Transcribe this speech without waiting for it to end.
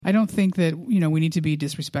I don't think that, we need to be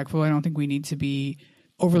disrespectful. I don't think we need to be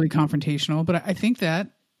overly confrontational. But I think that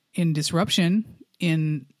in disruption,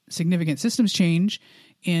 in significant systems change,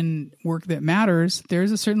 in work that matters,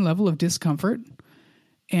 there's a certain level of discomfort.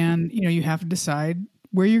 And, you have to decide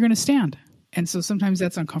where you're going to stand. And so sometimes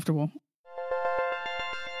that's uncomfortable.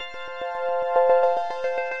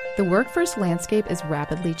 The workforce landscape is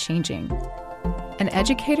rapidly changing, and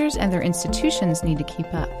educators and their institutions need to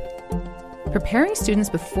keep up. Preparing students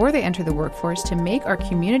before they enter the workforce to make our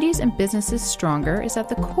communities and businesses stronger is at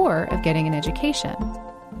the core of getting an education.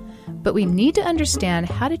 But we need to understand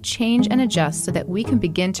how to change and adjust so that we can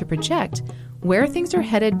begin to project where things are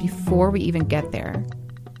headed before we even get there.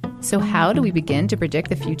 So how do we begin to predict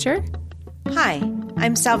the future? Hi,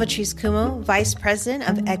 I'm Salvatrice Cuomo, Vice President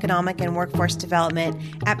of Economic and Workforce Development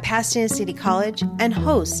at Pasadena City College and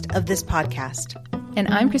host of this podcast. And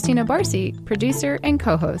I'm Christina Barcy, producer and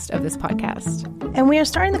co-host of this podcast. And we are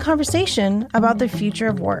starting the conversation about the future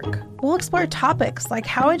of work. We'll explore topics like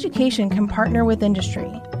how education can partner with industry,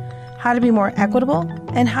 how to be more equitable,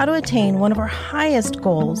 and how to attain one of our highest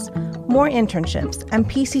goals, more internships and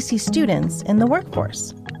PCC students in the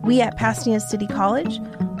workforce. We at Pasadena City College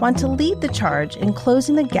want to lead the charge in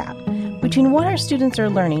closing the gap between what our students are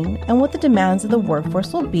learning and what the demands of the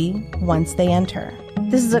workforce will be once they enter.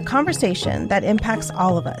 This is a conversation that impacts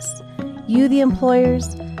all of us, you, the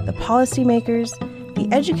employers, the policymakers,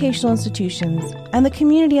 the educational institutions, and the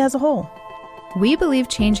community as a whole. We believe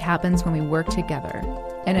change happens when we work together,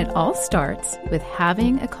 and it all starts with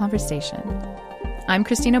having a conversation. I'm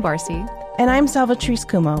Christina Barcy. And I'm Salvatrice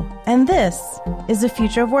Cuomo, and this is The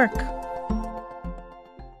Future of Work.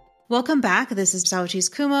 Welcome back. This is Salvatrice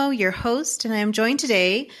Cuomo, your host, and I am joined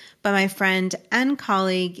today by my friend and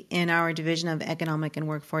colleague in our Division of Economic and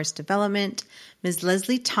Workforce Development, Ms.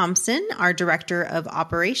 Leslie Thompson, our Director of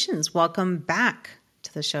Operations. Welcome back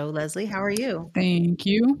to the show, Leslie. How are you? Thank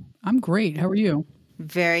you. I'm great. How are you?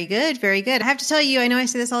 Very good. Very good. I have to tell you, I know I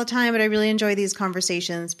say this all the time, but I really enjoy these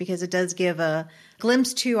conversations because it does give a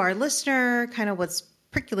glimpse to our listener, kind of what's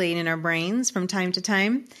percolating in our brains from time to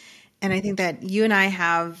time. And I think that you and I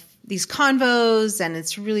have these convos, and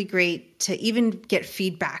it's really great to even get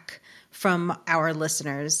feedback from our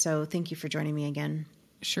listeners. So thank you for joining me again.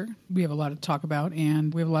 Sure. We have a lot to talk about,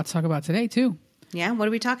 and we have a lot to talk about today, too. Yeah? What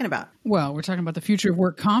are we talking about? Well, we're talking about the Future of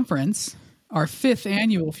Work Conference, our 5th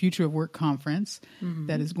annual Future of Work Conference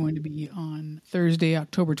that is going to be on Thursday,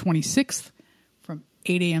 October 26th from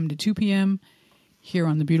 8 a.m. to 2 p.m. here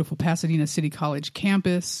on the beautiful Pasadena City College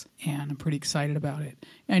campus, and I'm pretty excited about it.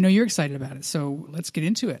 And I know you're excited about it, so let's get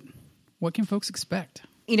into it. What can folks expect?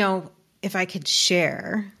 If I could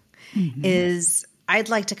share, is I'd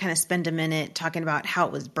like to kind of spend a minute talking about how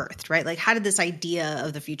it was birthed, right? Like, how did this idea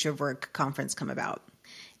of the Future of Work conference come about?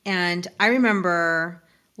 And I remember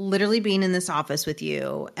literally being in this office with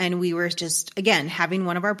you, and we were just, again, having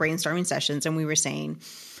one of our brainstorming sessions, and we were saying,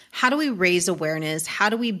 how do we raise awareness? How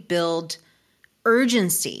do we build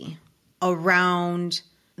urgency around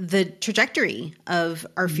the trajectory of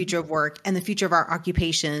our future of work and the future of our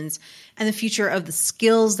occupations and the future of the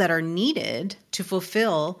skills that are needed to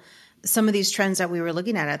fulfill some of these trends that we were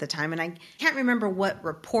looking at the time. And I can't remember what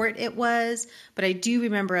report it was, but I do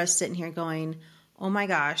remember us sitting here going, oh my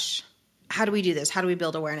gosh, how do we do this? How do we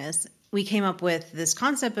build awareness? We came up with this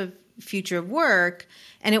concept of future of work,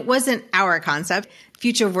 and it wasn't our concept.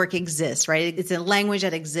 Future of work exists, right? It's a language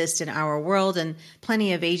that exists in our world, and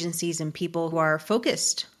plenty of agencies and people who are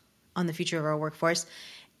focused on the future of our workforce.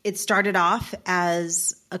 It started off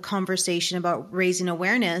as a conversation about raising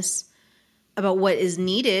awareness about what is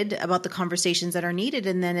needed, about the conversations that are needed,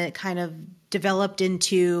 and then it kind of developed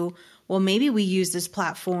into, well, maybe we use this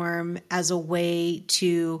platform as a way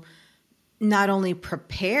to not only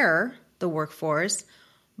prepare the workforce,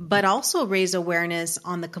 but also raise awareness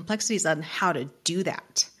on the complexities on how to do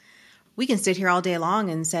that. We can sit here all day long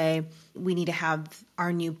and say, we need to have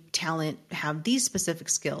our new talent have these specific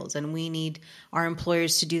skills, and we need our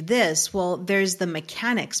employers to do this. Well, there's the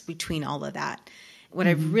mechanics between all of that. What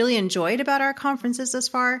I've really enjoyed about our conferences thus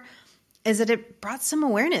far is that it brought some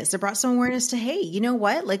awareness. It brought some awareness to, hey, you know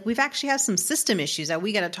what? Like, we've actually have some system issues that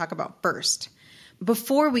we got to talk about first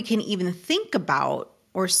before we can even think about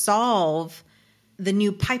or solve the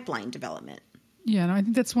new pipeline development. Yeah, and I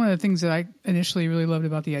think that's one of the things that I initially really loved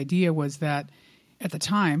about the idea was that at the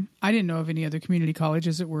time, I didn't know of any other community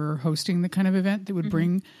colleges that were hosting the kind of event that would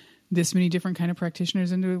bring this many different kind of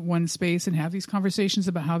practitioners into one space and have these conversations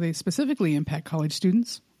about how they specifically impact college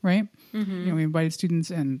students, right? We invited students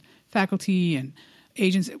and faculty and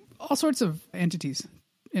agents, all sorts of entities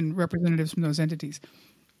and representatives from those entities.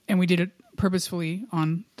 And we did it purposefully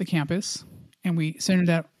on the campus, and we centered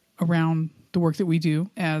that around the work that we do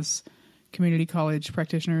as community college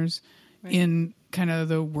practitioners in kind of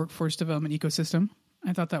the workforce development ecosystem.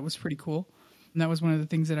 I thought that was pretty cool. And that was one of the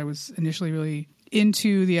things that I was initially really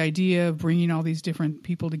into, the idea of bringing all these different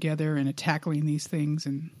people together and tackling these things,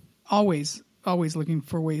 and always looking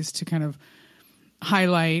for ways to kind of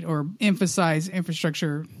highlight or emphasize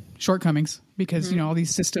infrastructure shortcomings, because, all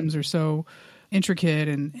these systems are so intricate,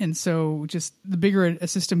 and so just the bigger a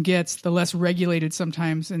system gets, the less regulated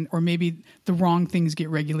sometimes, or maybe the wrong things get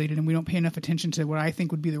regulated, and we don't pay enough attention to what I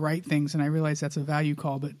think would be the right things. And I realize that's a value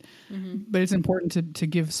call, but it's important to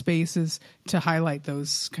give spaces to highlight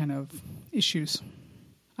those kind of issues.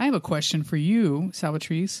 I have a question for you,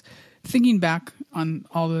 Salvatrice. Thinking back on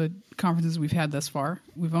all the conferences we've had thus far,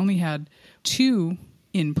 we've only had 2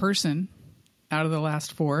 in person out of the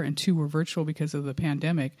last 4, and 2 were virtual because of the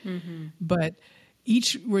pandemic. But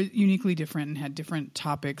each were uniquely different and had different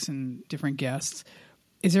topics and different guests.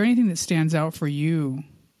 Is there anything that stands out for you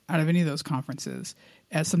out of any of those conferences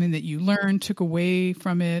as something that you learned, took away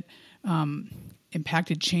from it,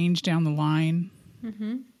 impacted change down the line?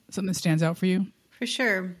 Something that stands out for you? For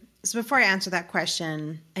sure. So before I answer that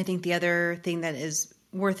question, I think the other thing that is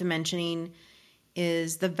worth mentioning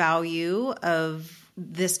is the value of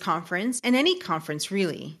this conference, and any conference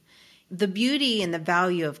really. The beauty and the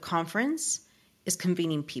value of conference is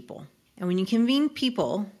convening people. And when you convene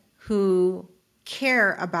people who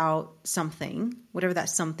care about something, whatever that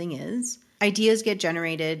something is, ideas get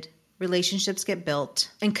generated, relationships get built,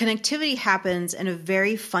 and connectivity happens in a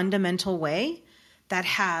very fundamental way that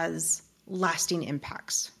has lasting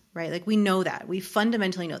impacts, right? Like, we know that. We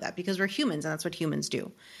fundamentally know that because we're humans, and that's what humans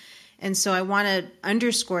do. And so I want to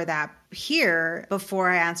underscore that here before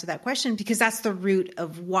I answer that question, because that's the root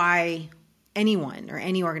of why anyone or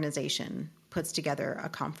any organization puts together a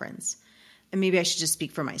conference. And maybe I should just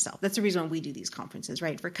speak for myself. That's the reason why we do these conferences,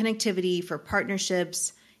 right? For connectivity, for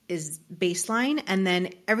partnerships is baseline, and then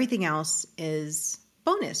everything else is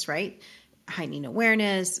bonus, right? Heightening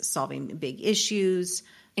awareness, solving big issues,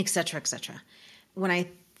 et cetera, et cetera. When I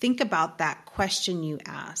think about that question you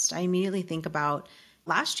asked, I immediately think about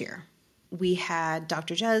last year. We had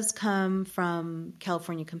Dr. Jez come from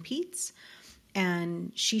California Competes,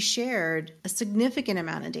 and she shared a significant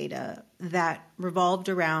amount of data that revolved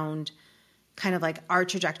around kind of like our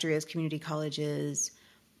trajectory as community colleges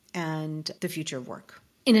and the future of work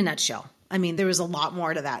in a nutshell. I mean, there was a lot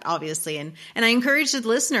more to that, obviously. And I encourage the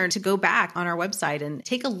listener to go back on our website and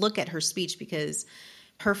take a look at her speech, because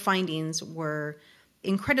her findings were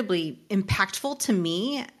incredibly impactful to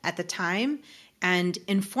me at the time and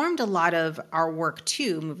informed a lot of our work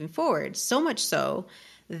too moving forward. So much so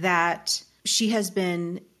that she has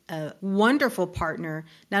been a wonderful partner,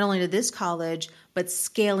 not only to this college, but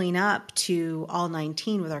scaling up to all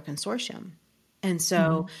 19 with our consortium. And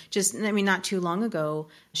so not too long ago,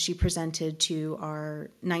 she presented to our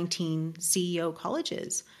 19 CEO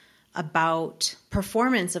colleges about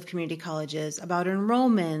performance of community colleges, about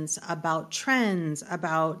enrollments, about trends,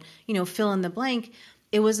 about, fill in the blank.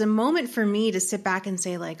 It was a moment for me to sit back and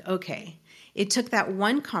say, like, okay, it took that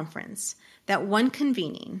one conference, that one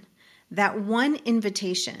convening, that one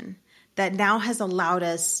invitation that now has allowed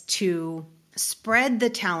us to spread the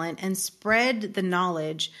talent and spread the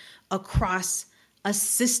knowledge across a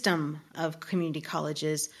system of community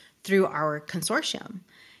colleges through our consortium.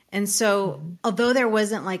 And so although there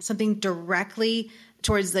wasn't like something directly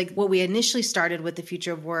towards like what we initially started with the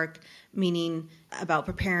future of work, meaning about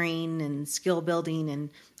preparing and skill building and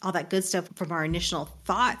all that good stuff from our initial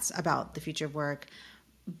thoughts about the future of work,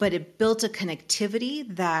 but it built a connectivity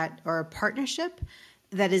or a partnership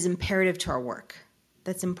that is imperative to our work,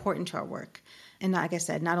 that's important to our work. And like I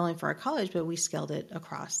said, not only for our college, but we scaled it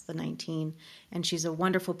across the 19. And she's a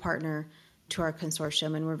wonderful partner to our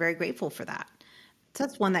consortium, and we're very grateful for that. So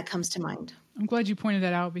that's one that comes to mind. I'm glad you pointed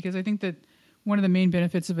that out, because I think that one of the main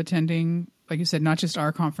benefits of attending, like you said, not just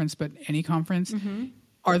our conference, but any conference,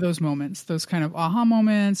 are those moments, those kind of aha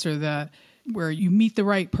moments, or that where you meet the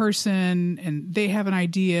right person and they have an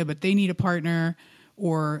idea, but they need a partner,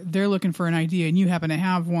 or they're looking for an idea and you happen to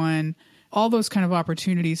have one. All those kind of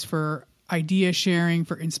opportunities for idea sharing,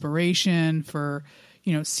 for inspiration, for,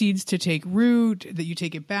 seeds to take root, that you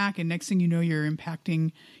take it back. And next thing you know, you're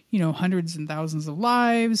impacting, hundreds and thousands of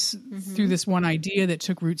lives through this one idea that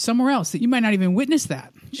took root somewhere else that you might not even witness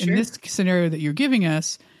that. Sure. In this scenario that you're giving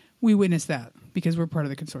us, we witness that because we're part of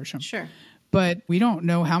the consortium. Sure. But we don't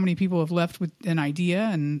know how many people have left with an idea.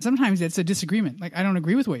 And sometimes it's a disagreement. Like, I don't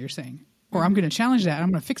agree with what you're saying, or I'm going to challenge that. I'm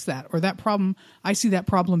going to fix that, or that problem, I see that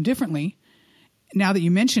problem differently. Now that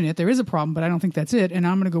you mention it, there is a problem, but I don't think that's it. And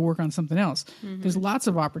I'm going to go work on something else. There's lots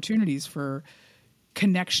of opportunities for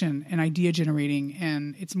connection and idea generating.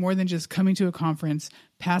 And it's more than just coming to a conference,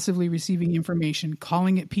 passively receiving information,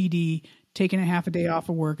 calling it PD, taking a half a day off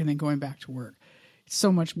of work, and then going back to work. It's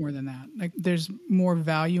so much more than that. Like, there's more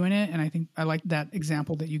value in it. And I think I like that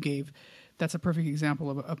example that you gave. That's a perfect example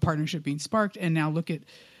of a partnership being sparked. And now look at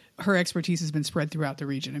her expertise has been spread throughout the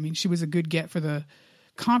region. I mean, she was a good get for the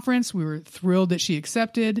conference. We were thrilled that she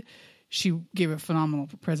accepted. She gave a phenomenal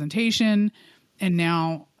presentation. And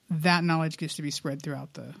now that knowledge gets to be spread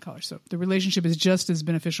throughout the college. So the relationship is just as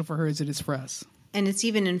beneficial for her as it is for us. And it's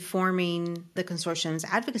even informing the consortium's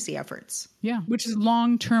advocacy efforts. Yeah, which is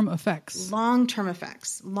long-term effects. Long-term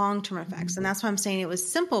effects. And that's why I'm saying it was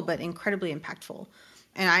simple but incredibly impactful.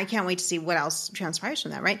 And I can't wait to see what else transpires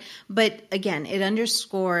from that, right? But again, it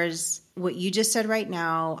underscores what you just said right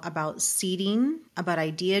now about seeding, about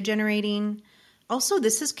idea generating. Also,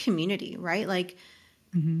 this is community, right? Like,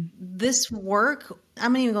 this work,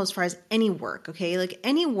 I'm going to even go as far as any work, okay? Like,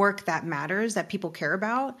 any work that matters, that people care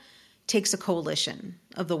about, takes a coalition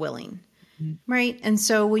of the willing, right? And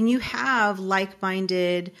so when you have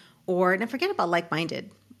like-minded, or, and forget about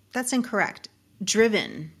like-minded, that's incorrect,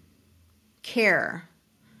 driven, care,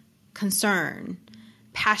 concern,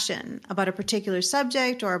 passion about a particular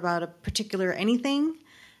subject or about a particular anything,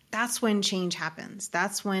 that's when change happens.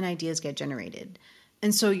 That's when ideas get generated.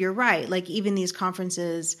 And so you're right. Like, even these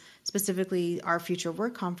conferences, specifically our Future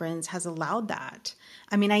Work Conference, has allowed that.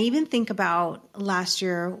 I mean, I even think about last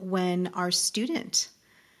year when our student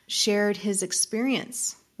shared his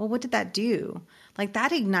experience. Well, what did that do? Like,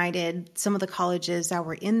 that ignited some of the colleges that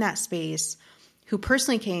were in that space who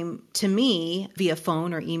personally came to me via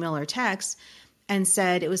phone or email or text and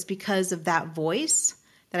said it was because of that voice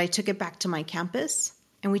that I took it back to my campus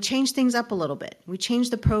and we changed things up a little bit. We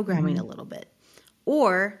changed the programming a little bit.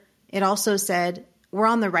 Or it also said, we're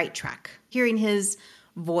on the right track. Hearing his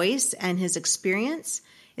voice and his experience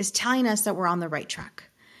is telling us that we're on the right track.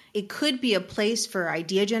 It could be a place for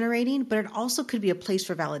idea generating, but it also could be a place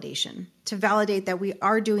for validation, to validate that we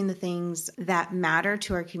are doing the things that matter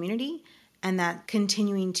to our community and that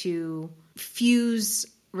continuing to fuse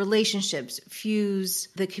relationships, fuse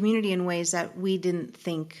the community in ways that we didn't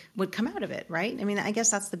think would come out of it, right? I mean, I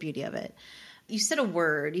guess that's the beauty of it. You said a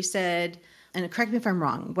word, you said, and correct me if I'm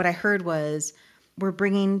wrong, what I heard was we're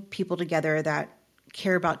bringing people together that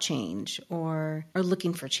care about change or are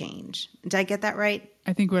looking for change. Did I get that right?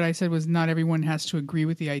 I think what I said was not everyone has to agree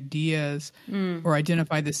with the ideas or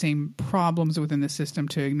identify the same problems within the system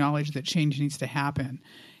to acknowledge that change needs to happen.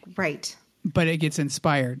 Right. But it gets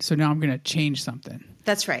inspired. So now I'm going to change something.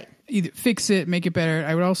 That's right. Either fix it, make it better.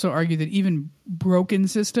 I would also argue that even broken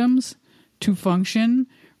systems to function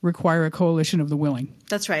require a coalition of the willing.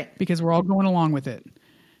 That's right. Because we're all going along with it.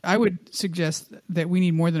 I would suggest that we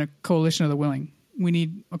need more than a coalition of the willing. We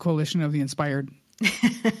need a coalition of the inspired.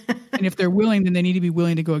 And if they're willing, then they need to be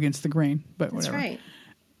willing to go against the grain. But whatever. That's right.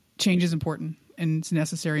 Change is important and it's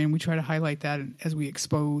necessary. And we try to highlight that as we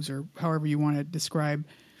expose, or however you want to describe,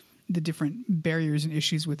 the different barriers and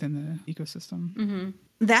issues within the ecosystem.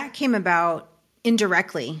 That came about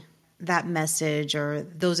indirectly. That message or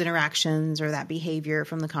those interactions or that behavior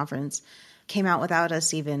from the conference came out without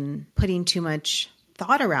us even putting too much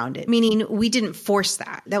thought around it. Meaning we didn't force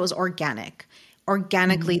that. That was organic.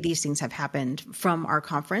 Organically, these things have happened from our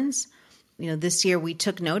conference. You know, this year we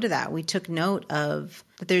took note of that. We took note of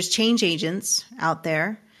that there's change agents out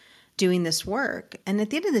there doing this work. And at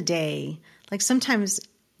the end of the day, like, sometimes,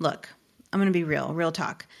 look, I'm going to be real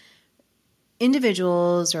talk.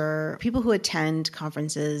 Individuals or people who attend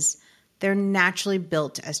conferences, they're naturally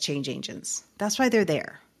built as change agents. That's why they're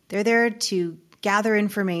there. They're there to gather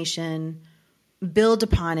information, build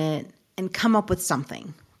upon it, and come up with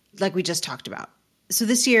something like we just talked about. So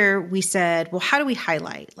this year we said, well, how do we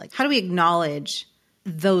highlight? Like, how do we acknowledge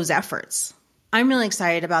those efforts? I'm really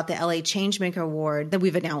excited about the LA Changemaker Award that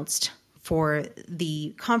we've announced for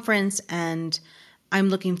the conference, and I'm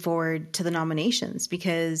looking forward to the nominations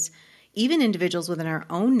because even individuals within our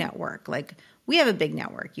own network, like, we have a big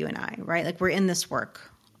network, you and I, right? Like, we're in this work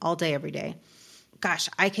all day, every day. Gosh,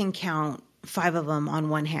 I can count 5 of them on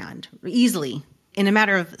one hand easily in a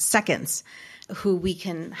matter of seconds who we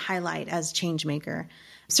can highlight as change maker.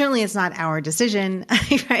 Certainly it's not our decision,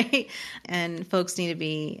 right? And folks need to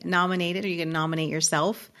be nominated, or you can nominate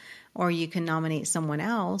yourself or you can nominate someone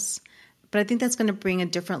else. But I think that's going to bring a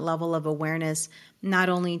different level of awareness, not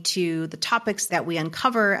only to the topics that we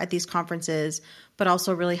uncover at these conferences, but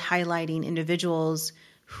also really highlighting individuals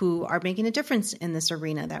who are making a difference in this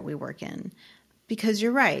arena that we work in. Because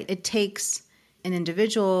you're right, it takes an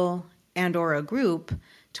individual and or a group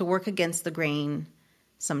to work against the grain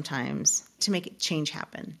sometimes to make change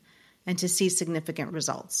happen. and to see significant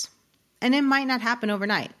results. And it might not happen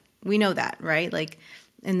overnight. We know that, right? Like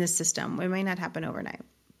in this system, it might not happen overnight,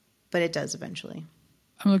 but it does eventually.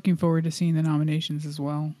 I'm looking forward to seeing the nominations as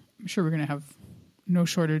well. I'm sure we're going to have no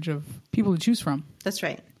shortage of people to choose from. That's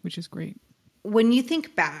right. Which is great. When you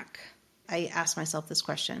think back, I asked myself this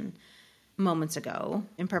question moments ago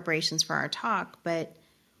in preparations for our talk, but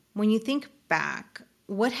when you think back,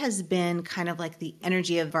 what has been kind of like the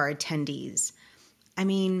energy of our attendees? I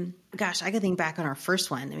mean, gosh, I could think back on our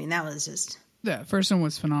first one. I mean, that was just... The first one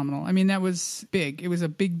was phenomenal. I mean, that was big. It was a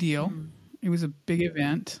big deal. It was a big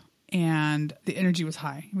event, and the energy was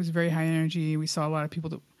high. It was very high energy. We saw a lot of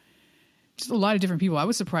people, just a lot of different people. I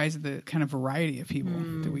was surprised at the kind of variety of people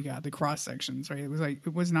that we got, the cross sections, right?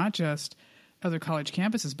 It was not just other college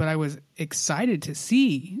campuses, but I was excited to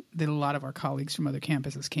see that a lot of our colleagues from other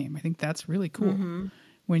campuses came. I think that's really cool.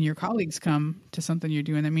 When your colleagues come to something you're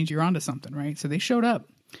doing, that means you're onto something, right? So they showed up.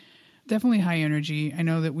 Definitely high energy. I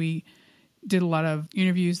know that we did a lot of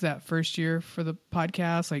interviews that first year for the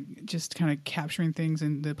podcast, like just kind of capturing things.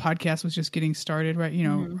 And the podcast was just getting started, right? You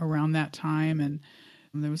know, around that time. And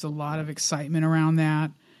there was a lot of excitement around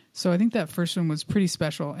that. So I think that first one was pretty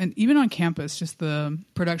special. And even on campus, just the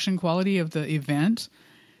production quality of the event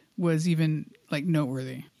was even like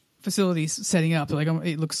noteworthy. Facilities setting up, like,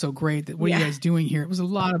 it looks so great. That what are you guys doing here? It was a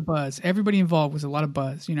lot of buzz. Everybody involved was a lot of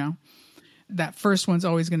buzz, you know. That first one's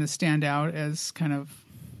always going to stand out as kind of,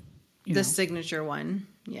 the signature one.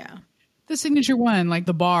 Yeah. The signature one, like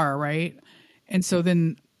the bar, right? And so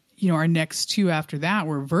then, our next two after that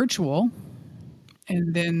were virtual.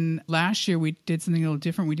 And then last year we did something a little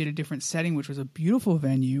different. We did a different setting, which was a beautiful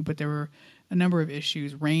venue, but there were a number of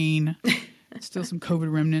issues, rain, still some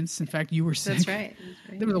COVID remnants. In fact, you were sick. That's right.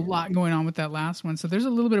 There was a lot going on with that last one. So there's a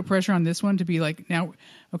little bit of pressure on this one to be like, now,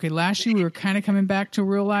 okay, last year we were kind of coming back to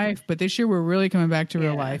real life, but this year we're really coming back to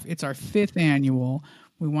real life. It's our 5th annual.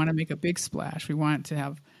 We want to make a big splash. We want to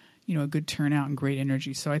have, a good turnout and great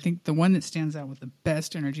energy. So I think the one that stands out with the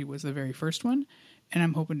best energy was the very first one. And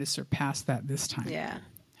I'm hoping to surpass that this time. Yeah.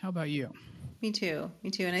 How about you? Me too.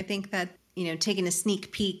 And I think that, taking a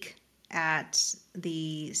sneak peek at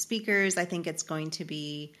the speakers, I think it's going to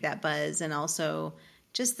be that buzz. And also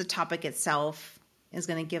just the topic itself is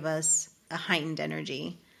going to give us a heightened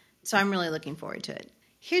energy. So I'm really looking forward to it.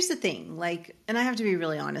 Here's the thing, and I have to be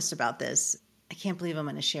really honest about this. I can't believe I'm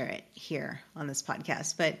going to share it here on this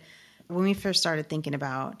podcast. But when we first started thinking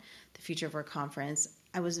about the Future of Work Conference,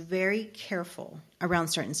 I was very careful around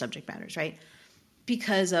certain subject matters, right?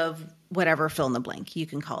 Because of whatever fill in the blank. You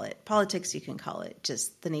can call it politics, you can call it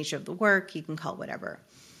just the nature of the work, you can call it whatever.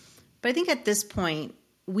 But I think at this point,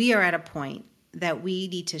 we are at a point that we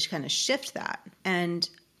need to kind of shift that. And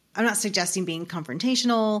I'm not suggesting being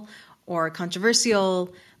confrontational or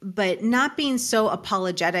controversial, but not being so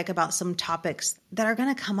apologetic about some topics that are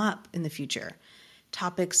going to come up in the future.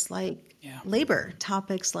 Topics like labor,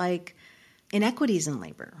 topics like inequities in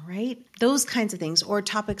labor, right? Those kinds of things, or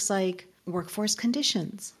topics like workforce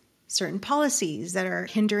conditions, certain policies that are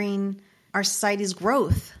hindering our society's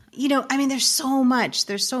growth. There's so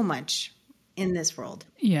much in this world.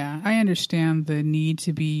 Yeah, I understand the need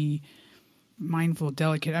to be mindful,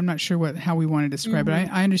 delicate. I'm not sure how we want to describe it.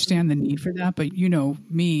 I understand the need for that, but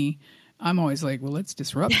me, I'm always like, well, let's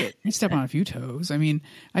disrupt it. I step on a few toes. I mean,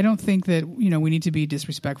 I don't think that, we need to be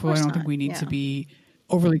disrespectful. I don't think we need to be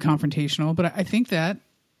overly confrontational, but I think that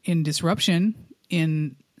in disruption,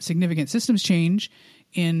 in significant systems change,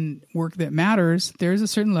 in work that matters, there's a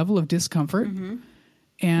certain level of discomfort,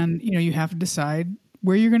 and you have to decide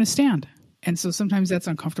where you're going to stand. And so sometimes that's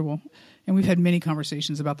uncomfortable. And we've had many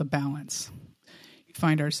conversations about the balance. We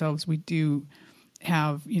find ourselves, we do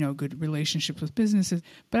have, good relationships with businesses,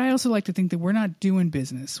 but I also like to think that we're not doing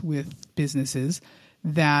business with businesses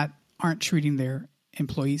that aren't treating their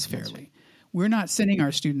employees fairly. Right. We're not sending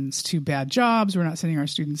our students to bad jobs. We're not sending our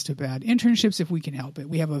students to bad internships if we can help it.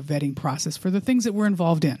 We have a vetting process for the things that we're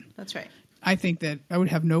involved in. That's right. I think that I would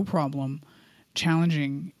have no problem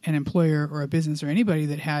challenging an employer or a business or anybody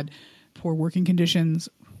that had poor working conditions,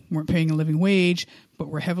 weren't paying a living wage, but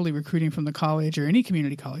were heavily recruiting from the college or any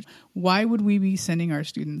community college. Why would we be sending our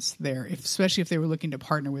students there, especially if they were looking to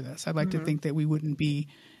partner with us? I'd like to think that we wouldn't be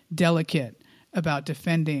delicate about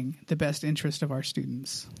defending the best interest of our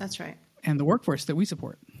students. That's right. And the workforce that we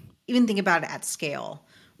support. Even think about it at scale.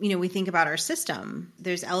 We think about our system.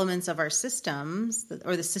 There's elements of our systems,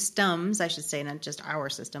 or the systems, I should say, not just our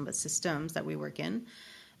system, but systems that we work in,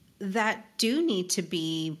 that do need to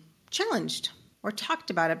be challenged or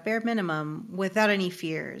talked about at bare minimum without any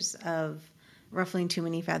fears of ruffling too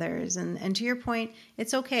many feathers. And to your point,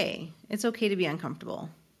 it's okay. It's okay to be uncomfortable.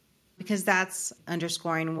 because that's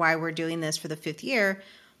underscoring why we're doing this for the 5th year.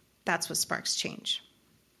 That's what sparks change.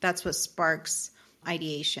 That's what sparks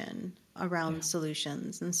ideation around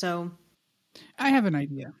solutions. And so I have an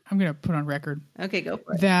idea I'm going to put on record. Okay, go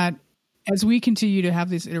for it. That as we continue to have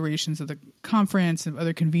these iterations of the conference and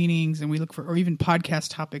other convenings, and we look for, or even podcast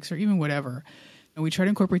topics or even whatever, and we try to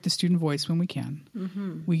incorporate the student voice when we can.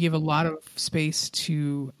 Mm-hmm. We give a lot of space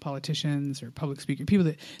to politicians or public speakers, people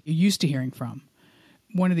that you're used to hearing from.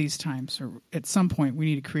 One of these times, or at some point, we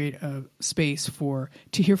need to create a space to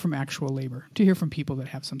hear from actual labor, to hear from people that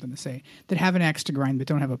have something to say, that have an axe to grind but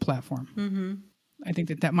don't have a platform. Mm-hmm. I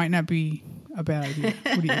think that might not be a bad idea.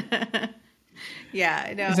 What do you? Yeah,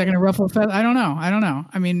 I know. Is that going to ruffle a feather? I don't know.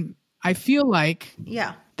 I mean, I feel like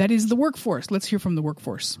that is the workforce. Let's hear from the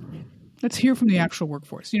workforce. Let's hear from the actual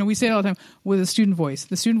workforce. We say it all the time with a student voice.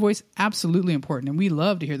 The student voice, absolutely important, and we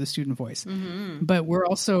love to hear the student voice. Mm-hmm. But we're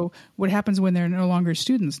also, what happens when they're no longer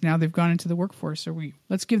students? Now they've gone into the workforce.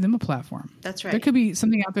 Let's give them a platform. That's right. There could be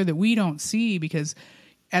something out there that we don't see because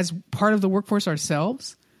as part of the workforce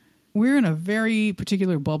ourselves, we're in a very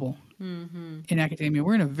particular bubble. Mm-hmm. In academia,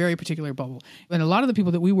 we're in a very particular bubble. And a lot of the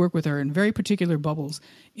people that we work with are in very particular bubbles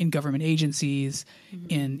in government agencies,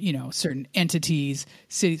 in, certain entities,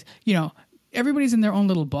 cities. Everybody's in their own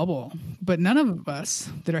little bubble. But none of us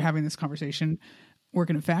that are having this conversation work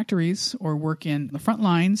in factories or work in the front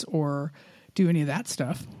lines or do any of that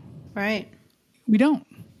stuff. Right. We don't.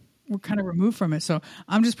 We're kind of removed from it. So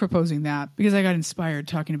I'm just proposing that because I got inspired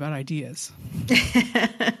talking about ideas.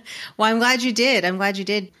 Well, I'm glad you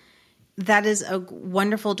did. That is a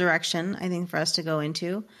wonderful direction, I think, for us to go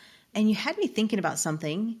into. And you had me thinking about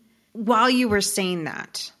something while you were saying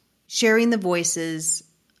that, sharing the voices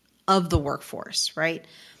of the workforce, right?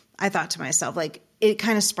 I thought to myself, like, it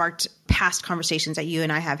kind of sparked past conversations that you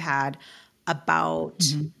and I have had about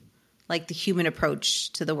like the human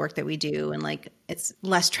approach to the work that we do. And like, it's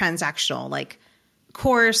less transactional, like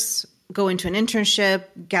course, go into an internship,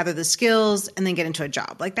 gather the skills, and then get into a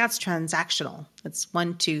job. Like that's transactional. That's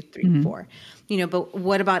 1, 2, 3, 4, but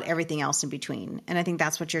what about everything else in between? And I think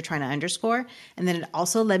that's what you're trying to underscore. And then it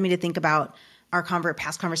also led me to think about our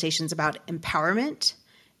past conversations about empowerment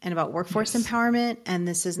and about workforce empowerment. And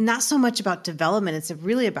this is not so much about development. It's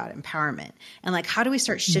really about empowerment. And like, how do we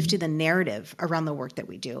start shifting the narrative around the work that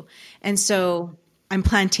we do? And so I'm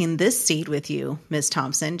planting this seed with you, Ms.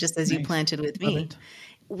 Thompson, just as you planted with me.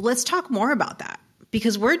 Let's talk more about that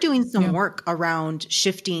because we're doing some work around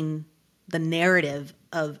shifting the narrative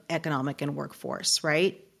of economic and workforce,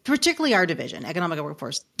 right? Particularly our division, economic and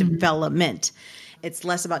workforce development. It's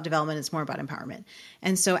less about development. It's more about empowerment.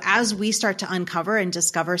 And so as we start to uncover and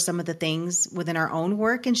discover some of the things within our own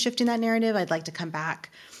work and shifting that narrative, I'd like to come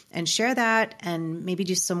back and share that and maybe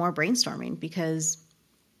do some more brainstorming because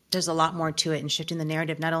there's a lot more to it in shifting the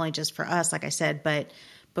narrative, not only just for us, like I said, but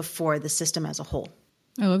for the system as a whole.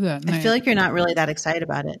 I love that. I feel like you're not really that excited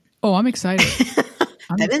about it. Oh, I'm excited.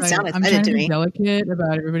 That didn't sound excited I'm trying to to me. be delicate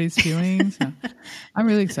about everybody's feelings. No, I'm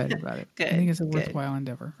really excited about it. Good, I think it's a worthwhile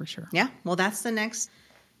endeavor for sure. Yeah. Well, that's the next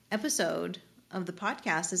episode of the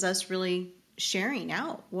podcast is us really sharing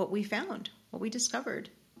out what we found, what we discovered,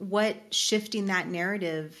 what shifting that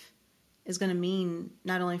narrative is going to mean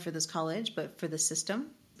not only for this college, but for the system,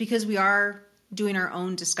 because we are doing our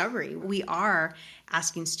own discovery. We are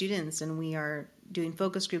asking students and we are doing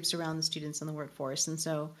focus groups around the students in the workforce. And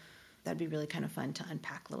so that'd be really kind of fun to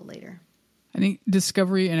unpack a little later. I think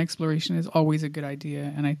discovery and exploration is always a good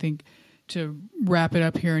idea. And I think to wrap it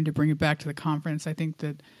up here and to bring it back to the conference, I think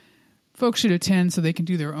that folks should attend so they can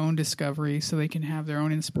do their own discovery, so they can have their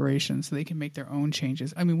own inspiration, so they can make their own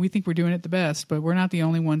changes. I mean, we think we're doing it the best, but we're not the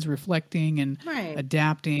only ones reflecting and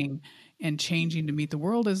adapting and changing to meet the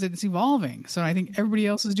world as it's evolving. So I think everybody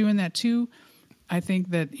else is doing that too. I think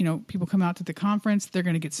that, people come out to the conference, they're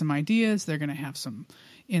going to get some ideas, they're going to have some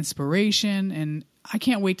inspiration, and I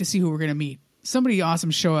can't wait to see who we're going to meet. Somebody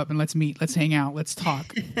awesome show up and let's meet, let's hang out, let's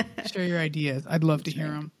talk, share your ideas. I'd love to hear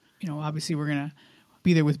them. Obviously we're going to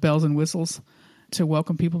be there with bells and whistles to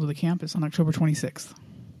welcome people to the campus on October 26th.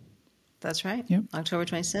 That's right. Yep. October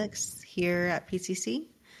 26th here at PCC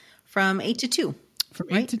from 8 to 2. From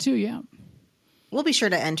 8 to 2, yeah. We'll be sure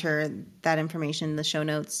to enter that information in the show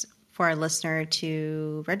notes for our listener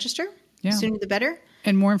to register. Yeah. Sooner the better.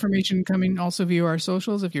 And more information coming also via our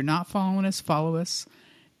socials. If you're not following us, follow us.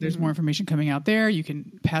 There's more information coming out there. You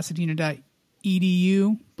can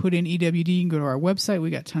Pasadena.edu, put in EWD, and go to our website. We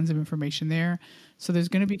got tons of information there. So there's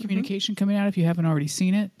going to be communication coming out if you haven't already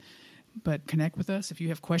seen it. But connect with us. If you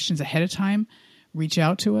have questions ahead of time, reach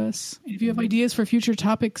out to us. And if you have ideas for future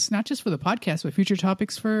topics, not just for the podcast, but future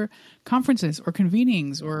topics for conferences or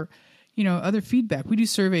convenings or other feedback. We do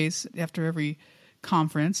surveys after every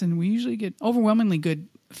conference, and we usually get overwhelmingly good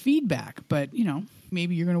feedback. But,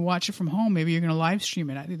 maybe you're going to watch it from home. Maybe you're going to live stream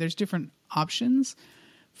it. I think there's different options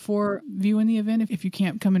for viewing the event if you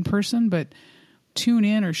can't come in person, but tune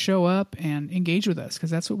in or show up and engage with us, because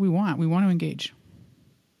that's what we want. We want to engage.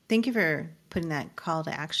 Thank you for putting that call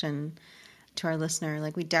to action to our listener.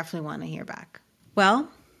 Like, we definitely want to hear back. Well,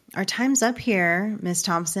 our time's up here, Ms.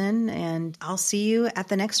 Thompson, and I'll see you at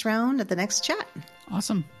the next round, at the next chat.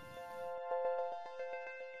 Awesome.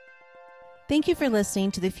 Thank you for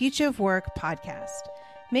listening to the Future of Work podcast.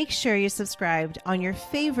 Make sure you're subscribed on your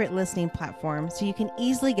favorite listening platform so you can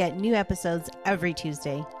easily get new episodes every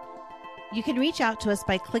Tuesday. You can reach out to us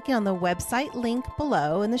by clicking on the website link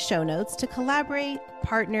below in the show notes to collaborate,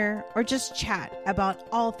 partner, or just chat about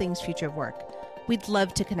all things Future of Work. We'd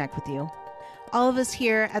love to connect with you. All of us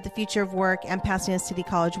here at the Future of Work and Pasadena City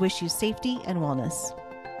College wish you safety and wellness.